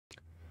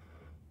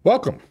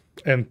Welcome,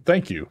 and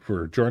thank you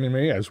for joining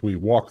me as we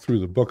walk through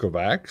the book of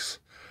Acts.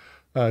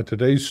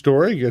 Today's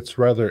story gets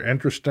rather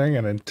interesting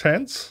and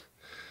intense,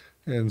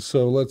 and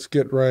so let's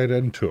get right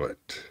into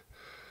it.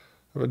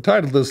 I've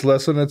entitled this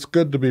lesson, It's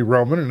Good to Be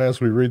Roman, and as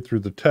we read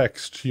through the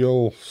text,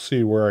 you'll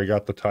see where I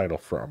got the title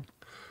from.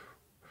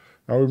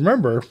 Now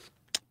remember,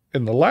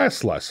 in the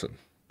last lesson,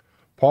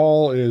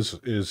 Paul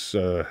has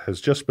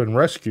just been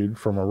rescued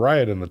from a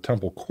riot in the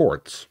temple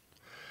courts.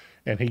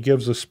 And he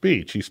gives a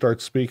speech. He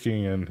starts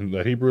speaking in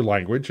the Hebrew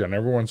language, and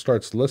everyone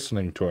starts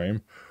listening to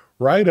him,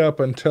 right up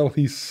until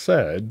he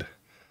said,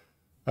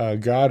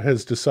 God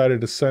has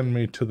decided to send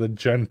me to the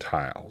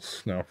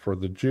Gentiles. Now, for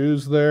the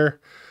Jews there,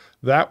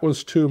 that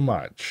was too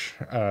much.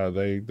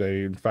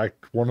 In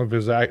fact, one of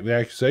the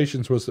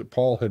accusations was that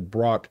Paul had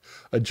brought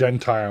a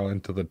Gentile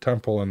into the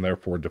temple and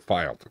therefore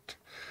defiled it.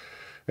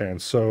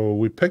 And so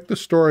we pick the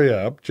story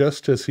up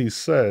just as he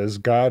says,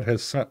 God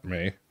has sent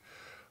me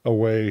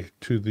away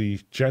to the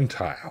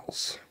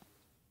Gentiles.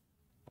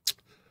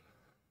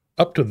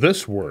 Up to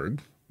this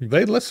word,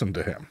 they listened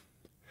to him.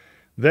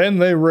 Then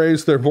they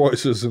raised their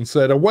voices and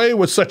said, Away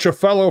with such a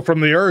fellow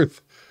from the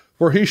earth,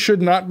 for he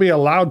should not be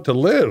allowed to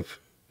live.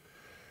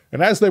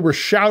 And as they were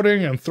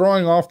shouting and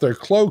throwing off their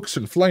cloaks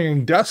and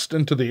flinging dust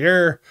into the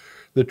air,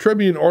 the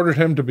tribune ordered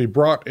him to be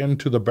brought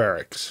into the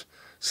barracks,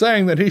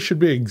 saying that he should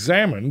be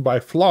examined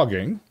by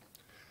flogging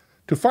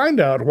to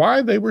find out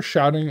why they were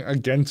shouting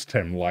against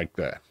him like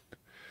that.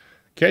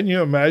 Can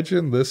you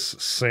imagine this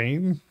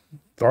scene?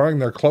 Throwing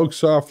their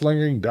cloaks off,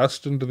 flinging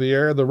dust into the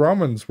air? The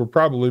Romans were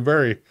probably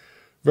very,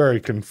 very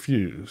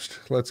confused.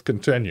 Let's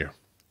continue.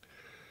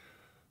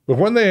 But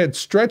when they had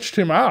stretched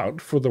him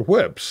out for the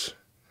whips,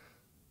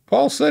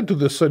 Paul said to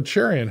the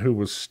centurion who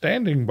was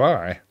standing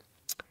by,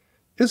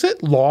 Is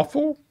it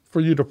lawful for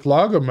you to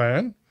flog a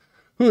man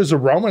who is a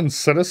Roman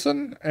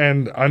citizen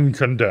and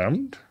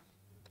uncondemned?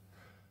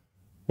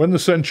 When the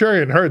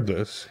centurion heard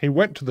this, he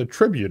went to the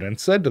tribune and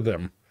said to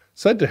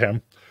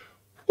him,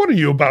 What are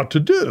you about to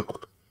do?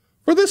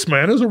 For this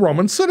man is a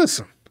Roman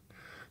citizen.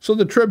 So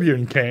the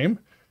tribune came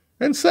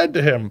and said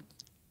to him,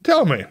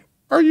 Tell me,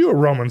 are you a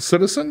Roman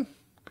citizen?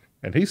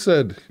 And he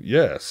said,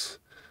 Yes.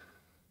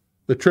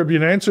 The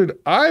tribune answered,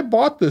 I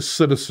bought this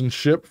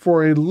citizenship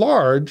for a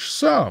large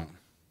sum.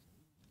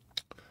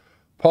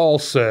 Paul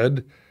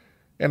said,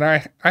 and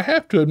I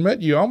have to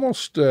admit, you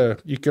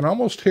can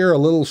almost hear a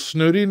little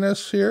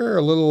snootiness here,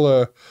 a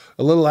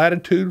little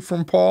attitude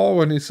from Paul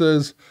when he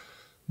says,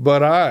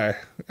 But I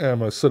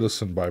am a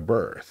citizen by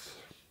birth.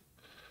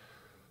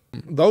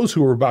 Those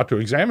who were about to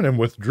examine him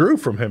withdrew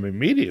from him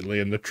immediately,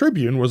 and the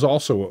tribune was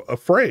also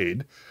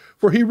afraid,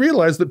 for he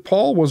realized that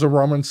Paul was a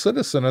Roman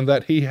citizen and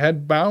that he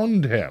had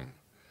bound him.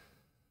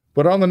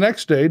 But on the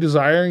next day,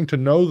 desiring to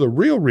know the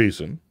real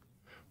reason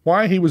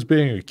why he was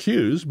being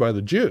accused by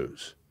the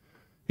Jews,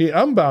 he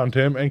unbound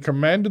him and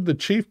commanded the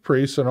chief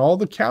priests and all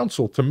the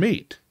council to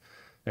meet,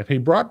 and he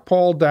brought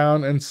Paul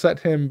down and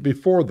set him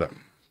before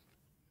them.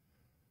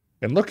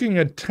 And looking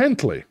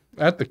intently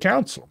at the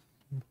council,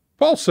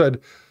 Paul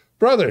said,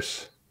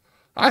 Brothers,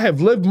 I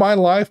have lived my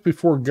life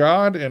before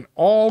God in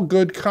all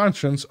good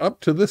conscience up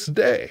to this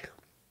day.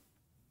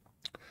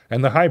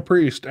 And the high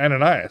priest,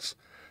 Ananias,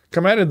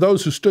 commanded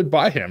those who stood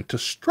by him to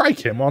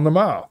strike him on the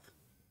mouth.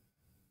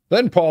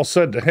 Then Paul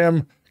said to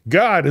him,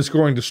 God is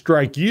going to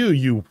strike you,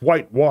 you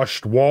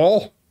whitewashed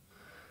wall.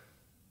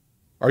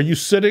 Are you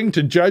sitting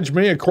to judge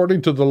me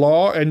according to the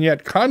law, and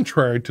yet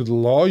contrary to the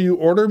law you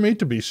order me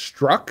to be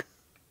struck?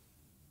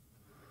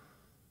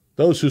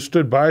 Those who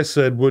stood by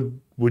said,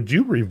 Would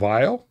you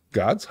revile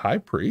God's high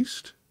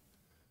priest?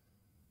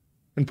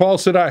 And Paul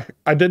said,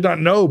 I did not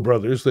know,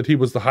 brothers, that he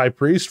was the high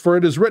priest, for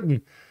it is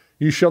written,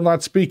 You shall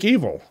not speak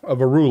evil of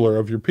a ruler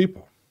of your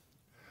people.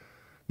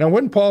 Now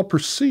when Paul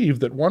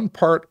perceived that one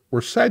part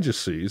were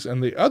Sadducees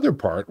and the other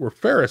part were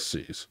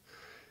Pharisees,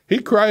 he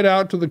cried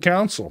out to the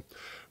council,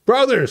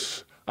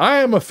 Brothers, I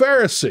am a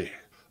Pharisee,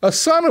 a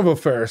son of a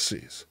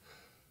Pharisees.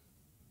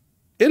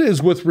 It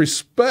is with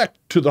respect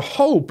to the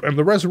hope and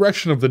the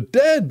resurrection of the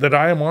dead that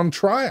I am on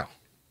trial.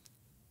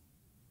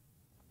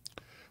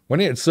 When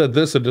he had said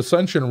this, a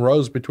dissension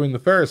arose between the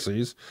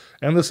Pharisees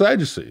and the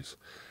Sadducees,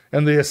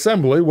 and the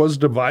assembly was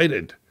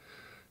divided.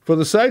 For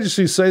the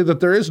Sadducees say that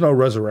there is no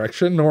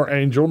resurrection, nor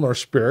angel, nor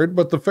spirit,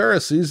 but the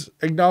Pharisees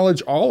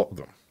acknowledge all of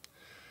them.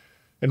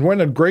 And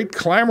when a great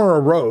clamor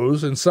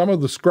arose, and some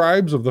of the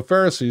scribes of the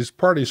Pharisees'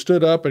 party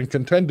stood up and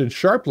contended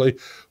sharply,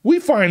 We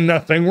find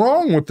nothing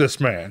wrong with this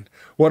man.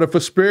 What if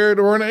a spirit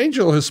or an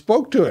angel has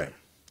spoke to him?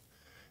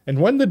 And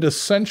when the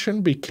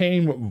dissension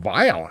became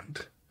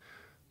violent,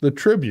 the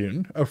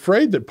tribune,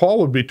 afraid that Paul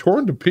would be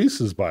torn to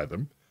pieces by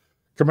them,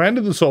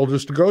 commanded the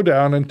soldiers to go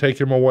down and take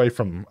him away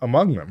from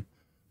among them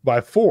by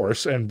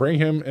force and bring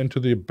him into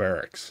the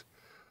barracks.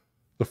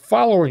 The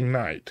following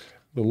night,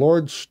 the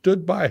Lord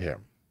stood by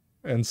him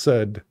and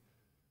said,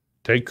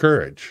 Take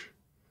courage,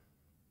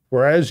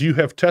 for as you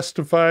have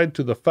testified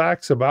to the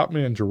facts about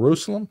me in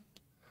Jerusalem,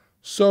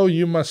 so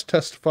you must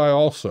testify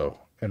also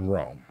in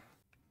Rome.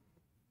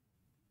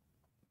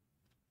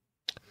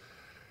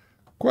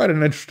 Quite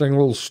an interesting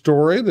little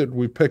story that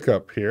we pick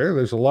up here.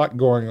 There's a lot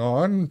going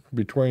on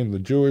between the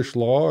Jewish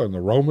law and the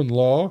Roman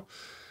law,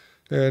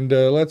 and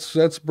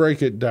let's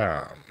break it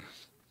down.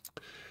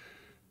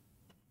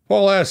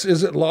 Paul asks,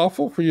 is it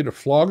lawful for you to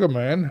flog a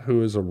man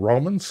who is a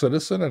Roman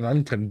citizen and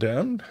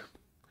uncondemned?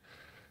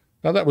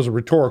 Now, that was a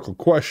rhetorical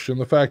question.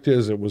 The fact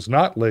is it was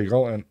not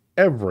legal, and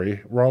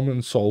every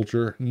Roman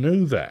soldier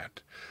knew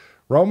that.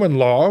 Roman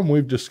law, and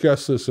we've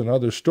discussed this in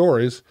other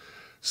stories,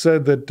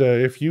 said that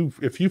if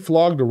you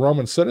flogged a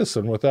Roman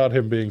citizen without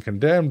him being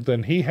condemned,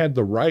 then he had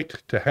the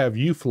right to have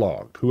you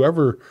flogged.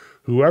 Whoever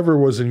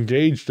was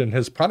engaged in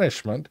his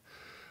punishment,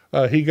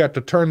 he got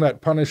to turn that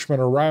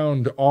punishment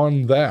around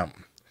on them.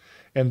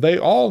 And they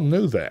all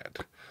knew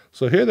that.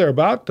 So here they're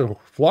about to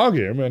flog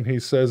him, and he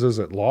says, is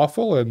it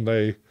lawful? And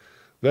they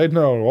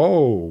know,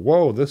 oh,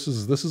 whoa, this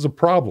is a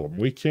problem.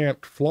 We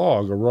can't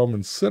flog a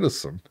Roman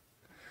citizen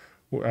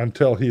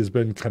until he's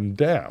been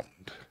condemned.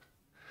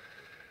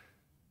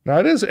 Now,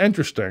 it is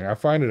interesting. I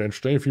find it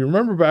interesting. If you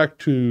remember back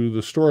to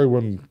the story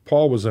when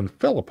Paul was in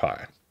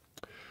Philippi,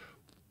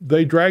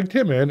 they dragged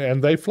him in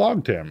and they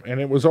flogged him.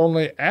 And it was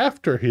only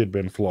after he had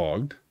been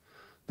flogged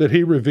that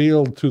he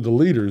revealed to the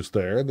leaders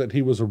there that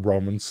he was a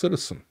Roman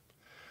citizen.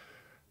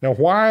 Now,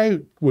 why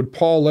would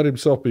Paul let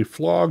himself be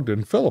flogged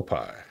in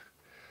Philippi?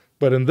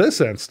 But in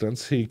this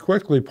instance, he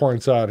quickly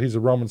points out he's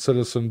a Roman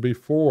citizen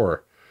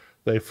before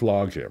they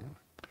flog him.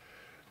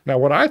 Now,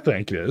 what I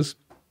think is,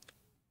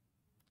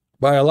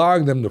 by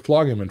allowing them to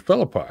flog him in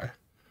Philippi,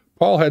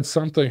 Paul had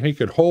something he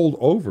could hold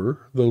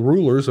over the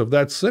rulers of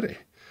that city.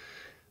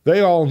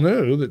 They all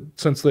knew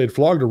that since they'd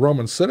flogged a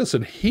Roman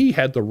citizen, he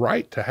had the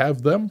right to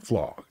have them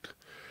flogged.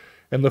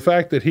 And the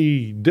fact that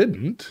he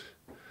didn't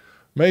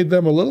made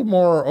them a little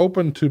more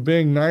open to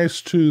being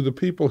nice to the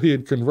people he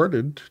had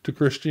converted to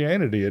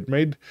Christianity. It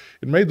made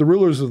the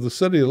rulers of the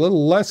city a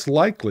little less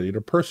likely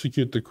to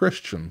persecute the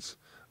Christians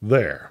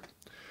there.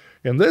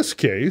 In this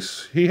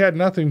case, he had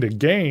nothing to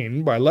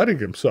gain by letting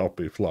himself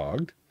be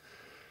flogged,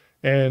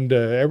 and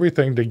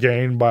everything to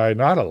gain by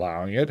not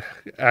allowing it,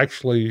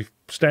 actually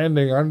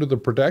standing under the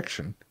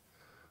protection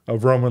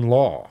of Roman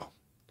law.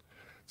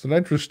 It's an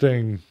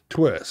interesting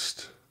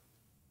twist.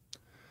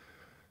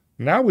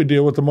 Now we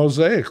deal with the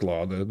Mosaic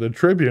law. The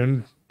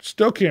tribune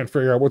still can't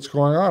figure out what's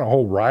going on. A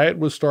whole riot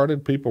was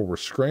started. People were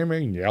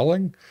screaming,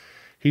 yelling.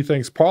 He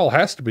thinks Paul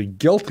has to be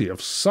guilty of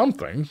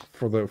something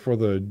for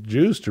the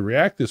Jews to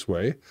react this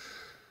way.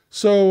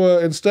 So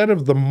instead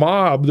of the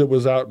mob that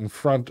was out in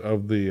front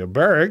of the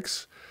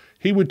barracks,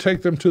 he would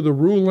take them to the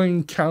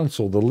ruling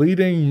council, the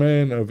leading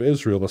men of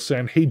Israel, the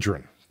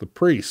Sanhedrin, the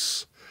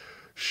priests.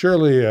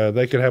 Surely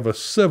they could have a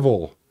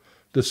civil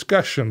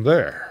discussion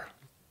there.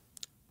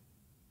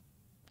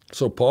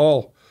 So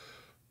Paul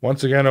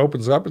once again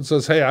opens up and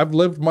says, hey, I've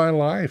lived my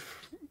life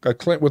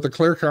with a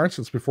clear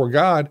conscience before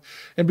God,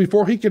 and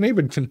before he can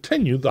even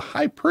continue, the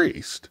high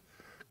priest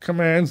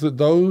commands that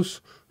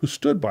those who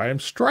stood by him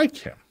strike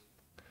him.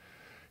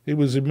 He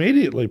was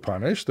immediately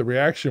punished. The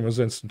reaction was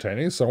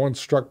instantaneous. Someone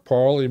struck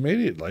Paul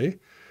immediately,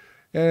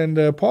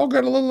 and Paul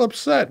got a little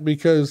upset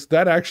because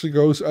that actually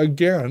goes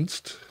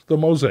against the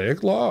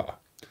Mosaic law.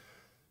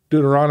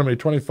 Deuteronomy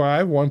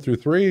 25, 1 through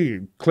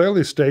 3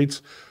 clearly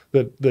states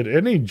that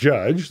any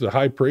judge, the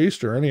high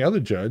priest or any other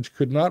judge,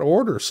 could not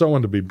order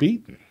someone to be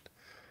beaten,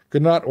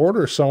 could not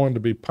order someone to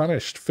be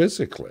punished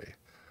physically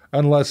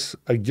unless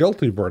a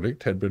guilty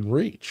verdict had been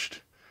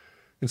reached.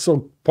 And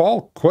so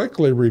Paul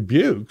quickly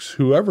rebukes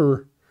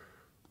whoever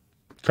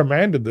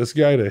commanded this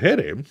guy to hit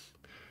him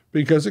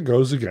because it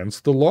goes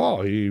against the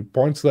law. He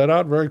points that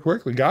out very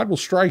quickly. God will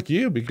strike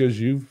you because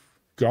you've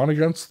gone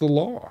against the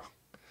law.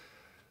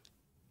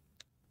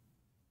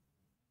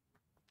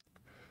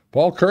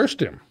 Paul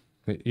cursed him.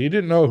 He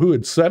didn't know who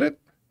had said it.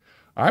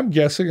 I'm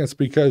guessing it's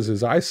because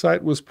his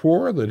eyesight was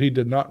poor that he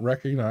did not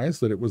recognize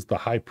that it was the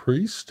high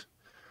priest.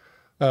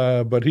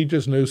 But he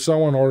just knew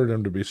someone ordered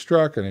him to be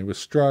struck, and he was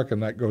struck,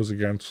 and that goes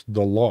against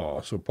the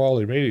law. So Paul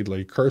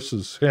immediately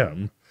curses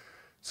him,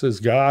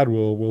 says God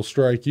will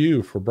strike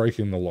you for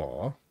breaking the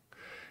law.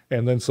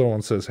 And then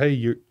someone says, hey,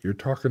 you're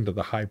talking to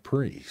the high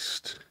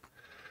priest.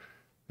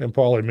 And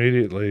Paul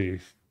immediately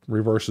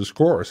reverses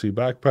course. He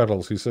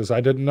backpedals. He says,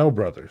 I didn't know,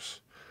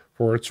 brothers.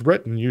 For it's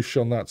written, you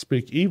shall not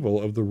speak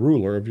evil of the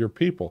ruler of your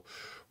people.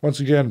 Once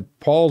again,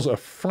 Paul's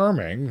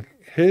affirming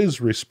his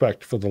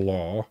respect for the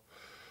law.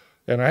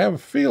 And I have a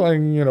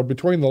feeling,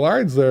 between the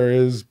lines there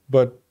is,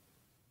 but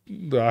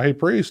the high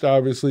priest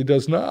obviously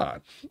does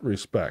not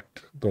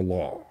respect the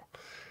law.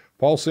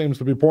 Paul seems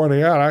to be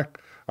pointing out,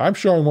 I'm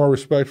showing more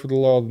respect for the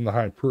law than the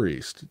high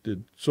priest. It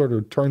sort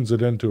of turns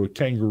it into a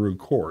kangaroo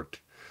court.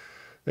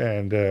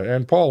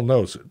 And Paul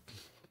knows it.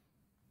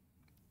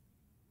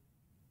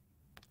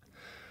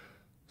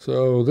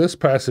 So this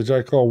passage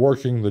I call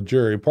working the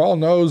jury. Paul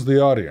knows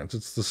the audience.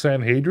 It's the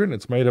Sanhedrin.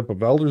 It's made up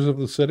of elders of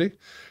the city.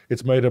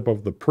 It's made up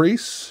of the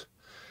priests.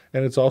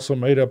 And it's also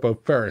made up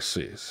of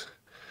Pharisees.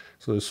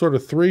 So there's sort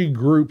of three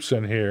groups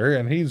in here,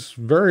 and he's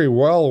very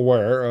well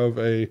aware of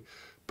a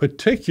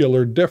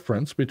particular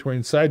difference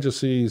between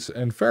Sadducees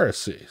and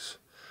Pharisees.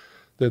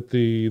 that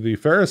the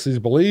Pharisees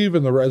believe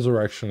in the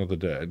resurrection of the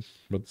dead,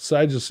 but the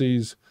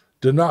Sadducees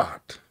do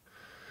not.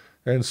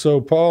 And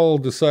so Paul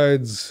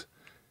decides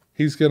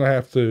he's going to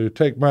have to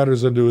take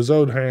matters into his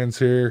own hands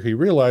here. He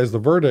realized the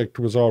verdict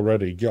was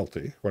already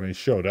guilty when he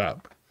showed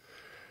up.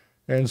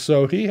 And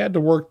so he had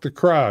to work the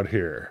crowd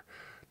here.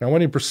 Now,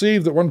 when he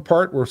perceived that one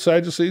part were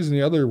Sadducees and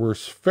the other were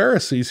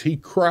Pharisees, he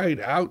cried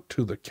out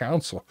to the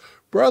council,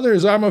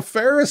 "Brothers, I'm a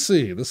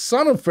Pharisee, the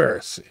son of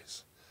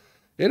Pharisees.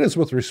 It is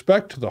with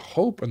respect to the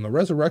hope and the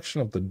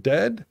resurrection of the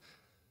dead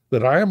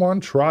that I am on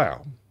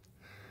trial."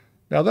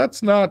 Now,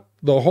 that's not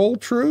the whole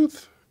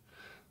truth,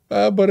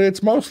 but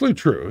it's mostly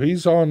true.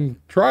 He's on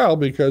trial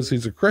because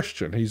he's a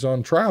Christian. He's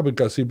on trial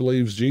because he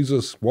believes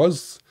Jesus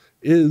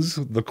is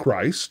the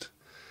Christ,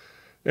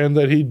 and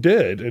that he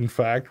did, in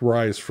fact,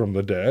 rise from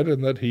the dead,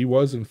 and that he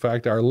was, in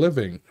fact, our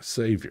living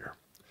Savior.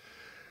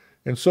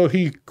 And so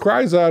he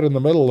cries out in the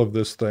middle of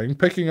this thing,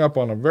 picking up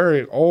on a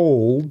very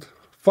old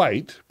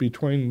fight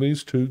between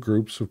these two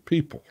groups of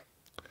people.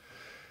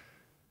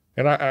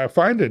 And I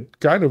find it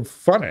kind of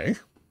funny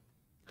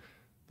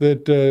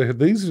that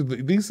these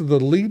are the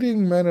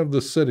leading men of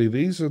the city.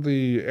 These are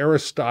the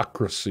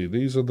aristocracy.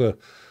 These are the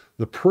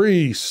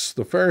priests,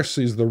 the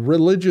Pharisees, the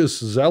religious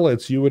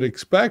zealots. You would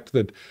expect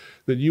that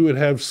you would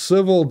have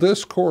civil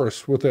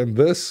discourse within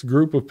this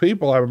group of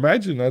people. I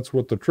imagine that's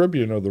what the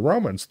tribune of the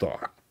Romans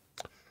thought.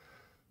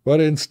 But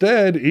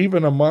instead,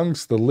 even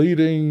amongst the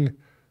leading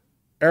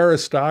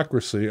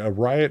aristocracy, a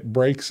riot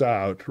breaks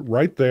out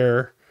right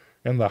there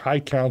in the high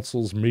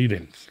council's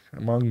meeting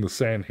among the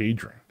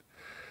Sanhedrin.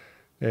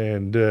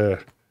 And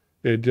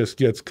it just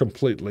gets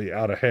completely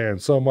out of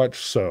hand, so much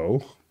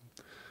so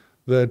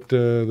that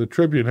the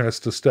tribune has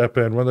to step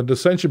in. When the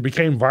dissension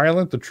became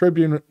violent, the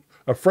tribune,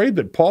 afraid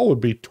that Paul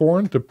would be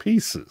torn to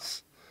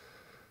pieces,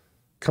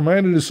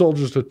 commanded his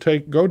soldiers to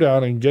go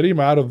down and get him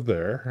out of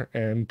there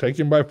and take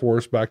him by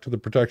force back to the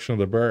protection of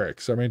the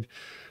barracks. I mean,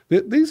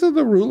 these are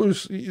the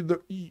rulers.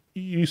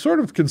 You sort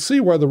of can see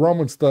why the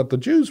Romans thought the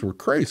Jews were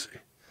crazy.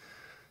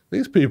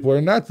 These people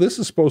are not, this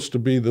is supposed to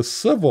be the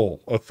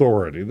civil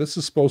authority. This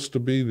is supposed to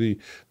be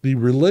the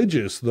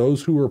religious,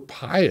 those who are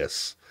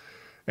pious.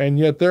 And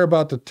yet they're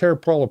about to tear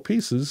Paul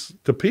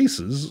to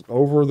pieces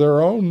over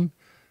their own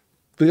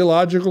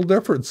theological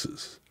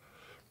differences.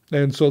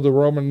 And so the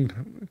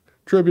Roman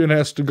tribune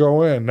has to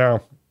go in.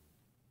 Now,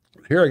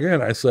 here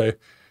again, I say,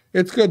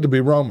 it's good to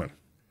be Roman,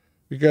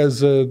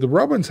 because the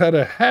Romans had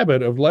a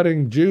habit of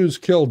letting Jews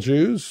kill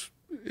Jews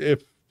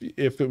if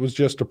it was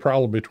just a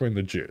problem between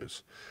the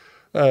Jews.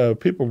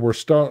 People were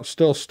still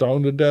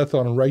stoned to death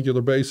on a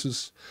regular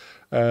basis.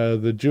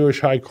 The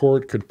Jewish high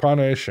court could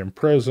punish,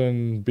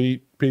 imprison,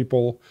 beat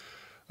people.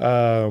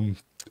 And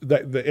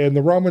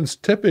the Romans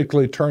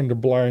typically turned a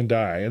blind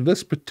eye. In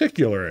this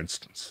particular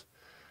instance,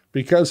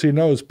 because he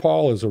knows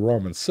Paul is a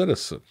Roman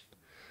citizen,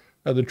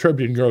 the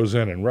tribune goes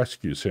in and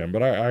rescues him.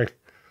 But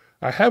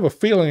I have a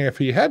feeling if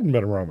he hadn't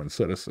been a Roman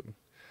citizen,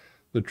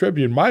 the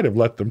tribune might have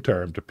let them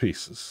tear him to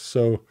pieces.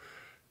 So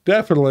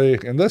definitely,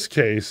 in this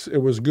case, it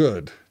was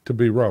good to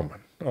be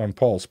Roman on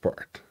Paul's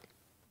part.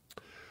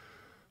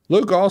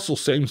 Luke also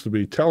seems to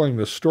be telling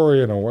this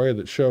story in a way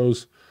that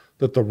shows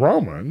that the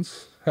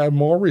Romans had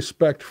more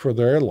respect for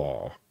their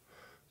law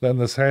than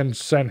the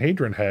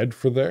Sanhedrin had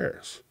for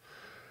theirs.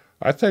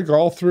 I think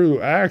all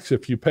through Acts,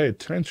 if you pay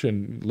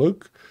attention,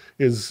 Luke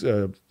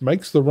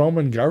makes the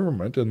Roman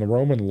government and the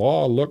Roman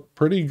law look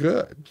pretty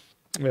good.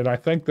 And I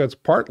think that's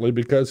partly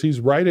because he's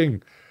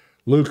writing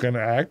Luke and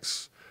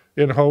Acts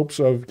in hopes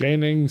of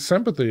gaining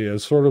sympathy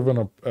as sort of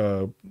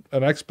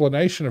an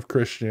explanation of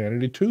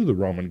Christianity to the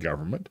Roman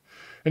government.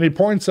 And he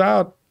points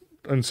out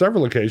on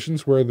several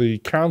occasions where the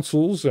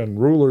councils and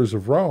rulers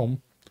of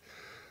Rome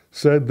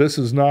said this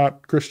is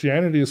not,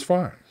 Christianity is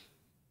fine.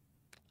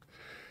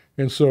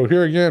 And so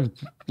here again,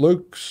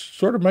 Luke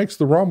sort of makes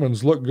the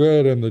Romans look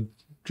good and the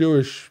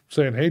Jewish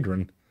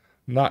Sanhedrin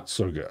not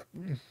so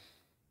good.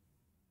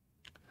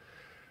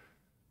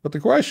 But the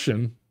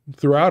question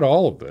throughout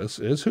all of this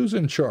is, who's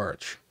in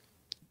charge?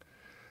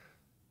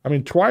 I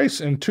mean,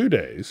 twice in 2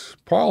 days,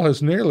 Paul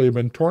has nearly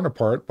been torn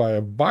apart by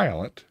a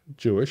violent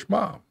Jewish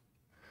mob.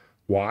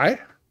 Why?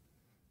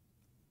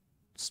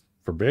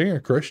 For being a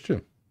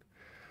Christian,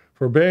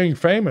 for being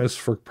famous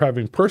for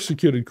having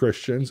persecuted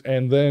Christians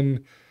and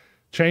then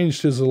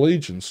changed his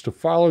allegiance to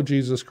follow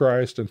Jesus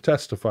Christ and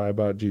testify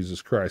about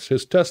Jesus Christ.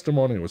 His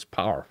testimony was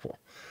powerful.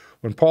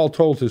 When Paul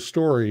told his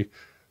story,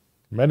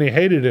 many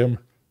hated him,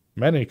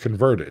 many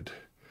converted.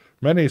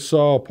 Many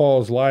saw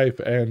Paul's life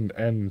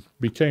and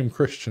became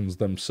Christians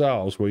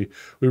themselves. We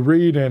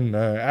read in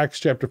Acts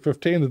chapter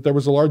 15 that there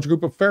was a large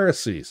group of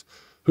Pharisees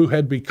who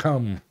had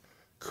become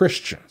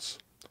Christians.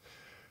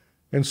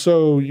 And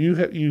so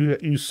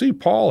you see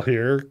Paul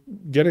here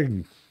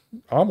getting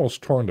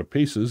almost torn to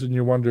pieces, and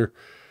you wonder,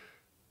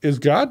 is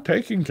God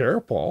taking care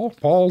of Paul?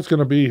 Paul's going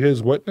to be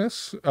his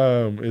witness.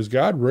 Is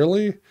God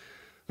really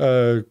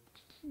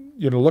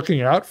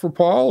looking out for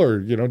Paul, or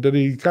did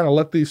he kind of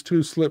let these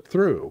two slip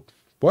through?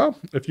 Well,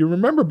 if you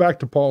remember back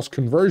to Paul's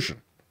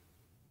conversion,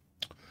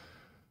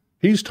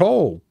 he's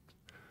told,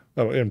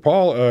 And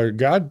Paul,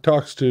 God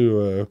talks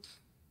to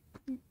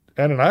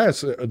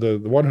Ananias,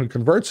 the one who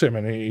converts him,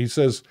 and he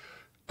says,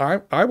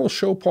 I will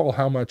show Paul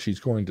how much he's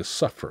going to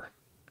suffer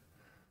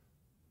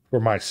for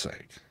my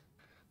sake.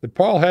 That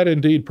Paul had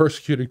indeed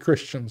persecuted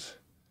Christians,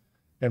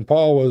 and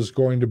Paul was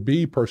going to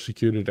be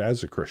persecuted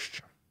as a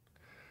Christian.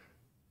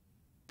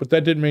 But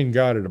that didn't mean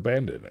God had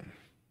abandoned him.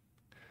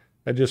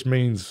 That just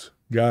means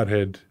God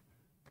had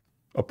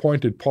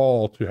appointed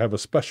Paul to have a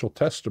special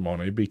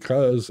testimony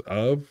because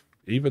of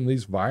even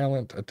these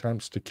violent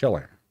attempts to kill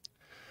him.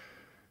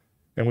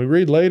 And we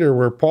read later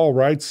where Paul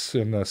writes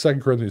in 2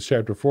 Corinthians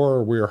chapter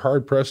 4, we are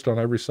hard-pressed on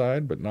every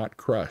side, but not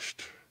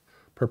crushed,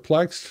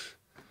 perplexed,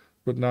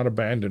 but not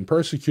abandoned,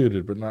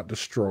 persecuted, but not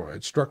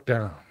destroyed, struck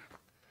down.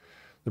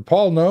 That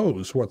Paul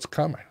knows what's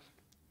coming.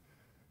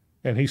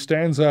 And he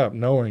stands up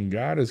knowing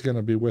God is going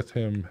to be with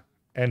him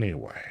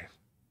anyway.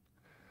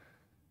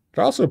 It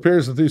also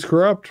appears that these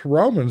corrupt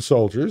Roman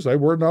soldiers, they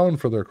were known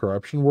for their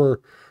corruption,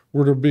 were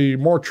to be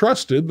more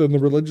trusted than the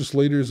religious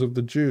leaders of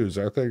the Jews.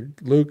 I think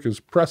Luke is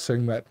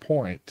pressing that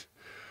point,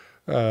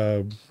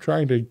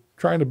 trying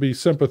to be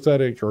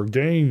sympathetic or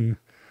gain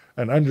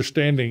an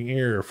understanding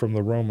ear from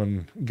the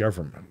Roman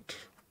government.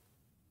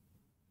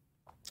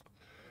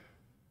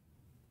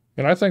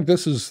 And I think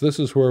this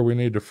is where we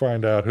need to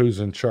find out who's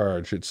in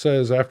charge. It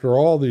says after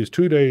all these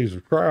 2 days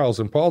of trials,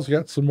 and Paul's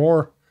got some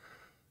more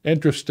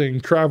interesting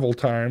travel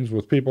times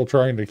with people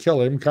trying to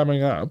kill him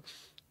coming up.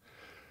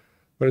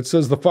 But it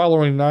says the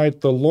following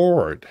night, the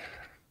Lord,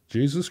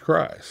 Jesus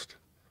Christ,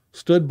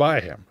 stood by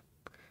him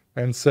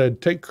and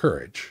said, "Take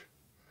courage,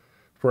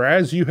 for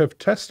as you have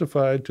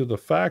testified to the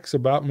facts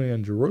about me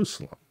in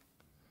Jerusalem,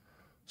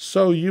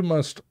 so you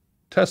must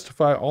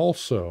testify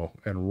also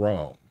in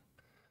Rome."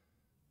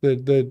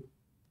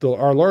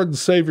 Our Lord and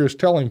Savior is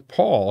telling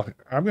Paul,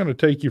 I'm going to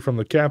take you from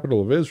the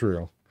capital of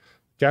Israel,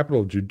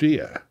 capital of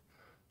Judea,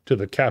 to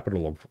the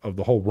capital of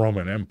the whole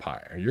Roman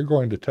Empire. You're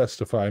going to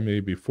testify me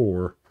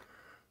before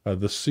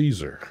the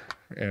Caesar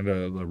and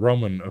the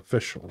Roman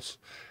officials.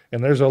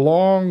 And there's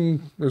going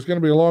to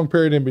be a long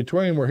period in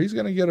between where he's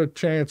going to get a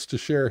chance to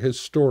share his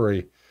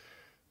story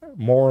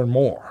more and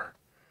more.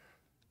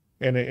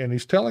 And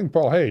he's telling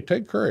Paul, hey,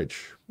 take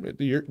courage.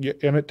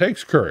 And it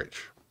takes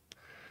courage.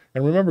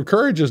 And remember,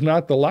 courage is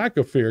not the lack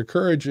of fear.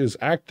 Courage is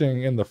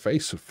acting in the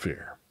face of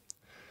fear.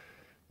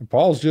 And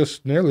Paul's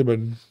just nearly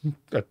been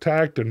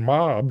attacked and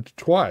mobbed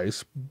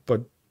twice,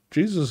 but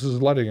Jesus is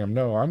letting him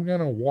know, I'm going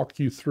to walk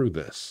you through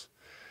this.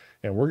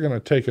 And we're going to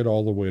take it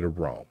all the way to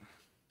Rome.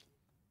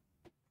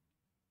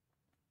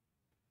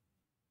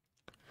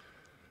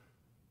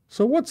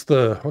 So what's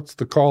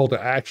the call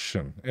to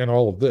action in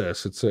all of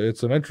this?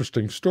 It's an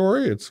interesting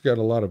story. It's got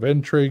a lot of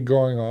intrigue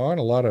going on,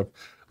 a lot of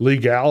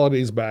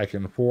legalities back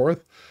and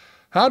forth.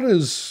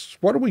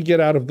 What do we get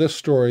out of this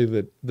story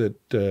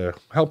that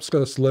helps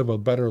us live a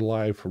better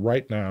life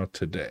right now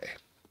today?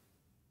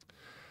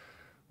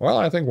 Well,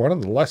 I think one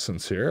of the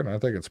lessons here, and I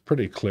think it's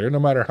pretty clear, no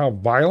matter how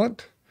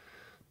violent,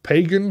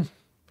 pagan,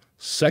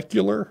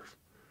 secular,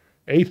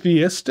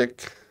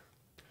 atheistic,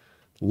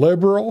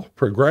 liberal,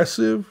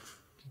 progressive,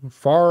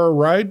 far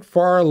right,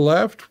 far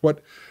left,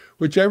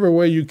 whichever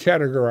way you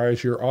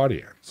categorize your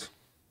audience,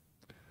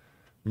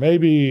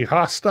 maybe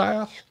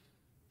hostile,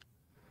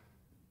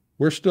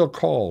 we're still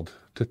called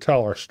to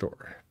tell our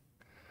story.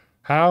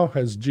 How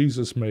has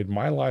Jesus made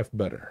my life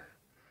better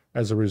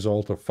as a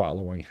result of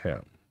following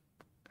him?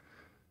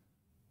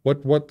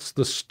 What's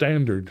the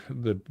standard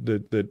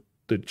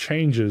that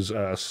changes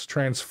us,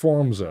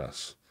 transforms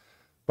us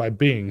by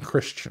being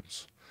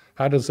Christians?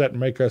 How does that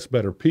make us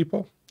better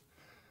people?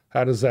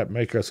 How does that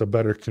make us a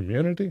better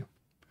community?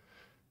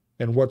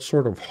 And what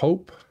sort of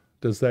hope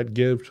does that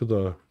give to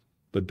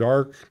the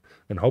dark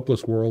and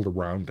hopeless world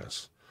around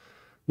us?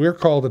 We're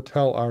called to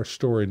tell our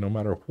story no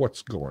matter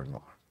what's going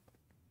on,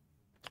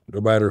 no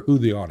matter who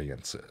the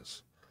audience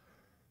is,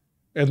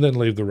 and then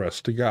leave the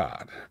rest to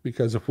God.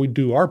 Because if we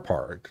do our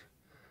part,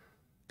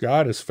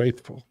 God is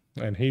faithful,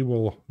 and he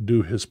will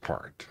do his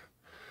part.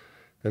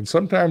 And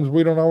sometimes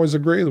we don't always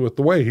agree with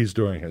the way he's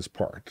doing his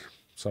part.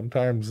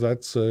 Sometimes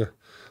that's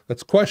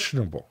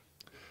questionable.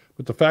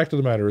 But the fact of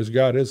the matter is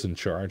God is in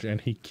charge, and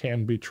he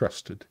can be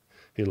trusted.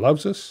 He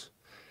loves us.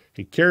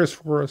 He cares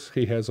for us.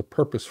 He has a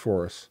purpose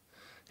for us.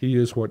 He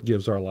is what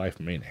gives our life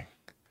meaning.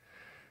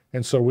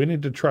 And so we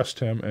need to trust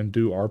him and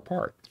do our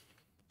part.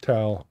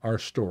 Tell our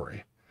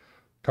story.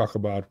 Talk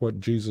about what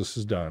Jesus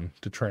has done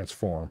to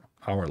transform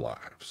our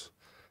lives.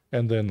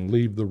 And then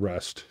leave the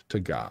rest to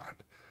God.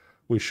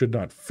 We should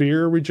not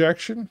fear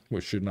rejection.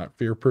 We should not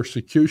fear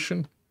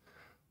persecution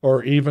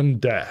or even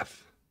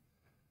death.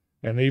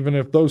 And even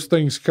if those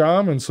things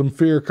come and some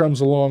fear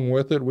comes along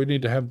with it, we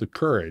need to have the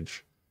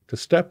courage to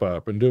step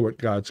up and do what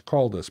God's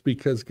called us,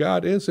 because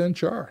God is in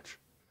charge.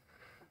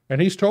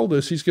 And he's told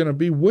us he's going to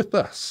be with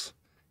us.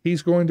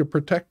 He's going to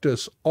protect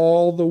us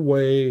all the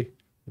way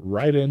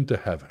right into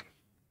heaven,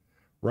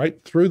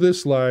 right through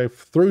this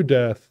life, through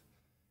death,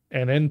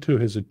 and into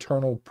his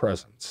eternal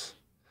presence.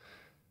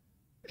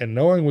 And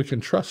knowing we can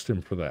trust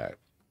him for that,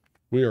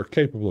 we are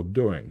capable of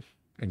doing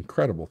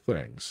incredible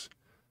things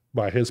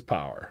by his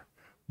power,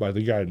 by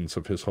the guidance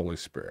of his Holy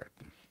Spirit.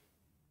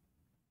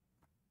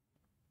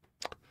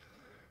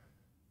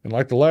 And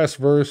like the last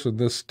verse in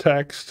this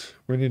text,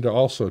 we need to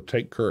also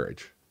take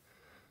courage,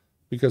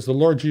 because the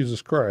Lord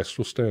Jesus Christ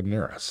will stand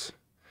near us.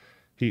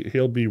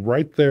 He'll be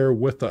right there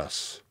with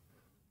us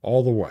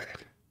all the way.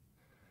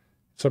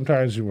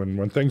 Sometimes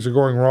when things are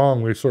going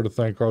wrong, we sort of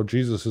think, oh,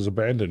 Jesus has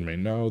abandoned me.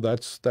 No,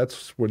 that's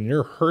when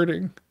you're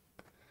hurting.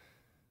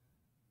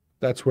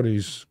 That's when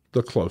he's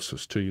the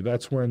closest to you.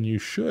 That's when you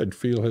should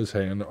feel his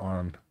hand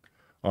on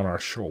our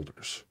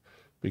shoulders,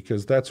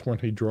 because that's when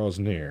he draws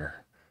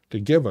near to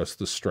give us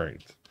the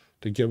strength,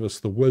 to give us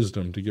the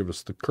wisdom, to give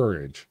us the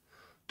courage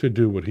to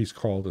do what he's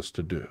called us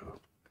to do,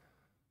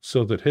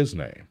 so that his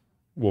name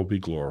will be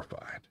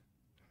glorified.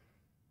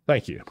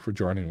 Thank you for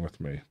joining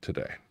with me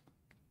today.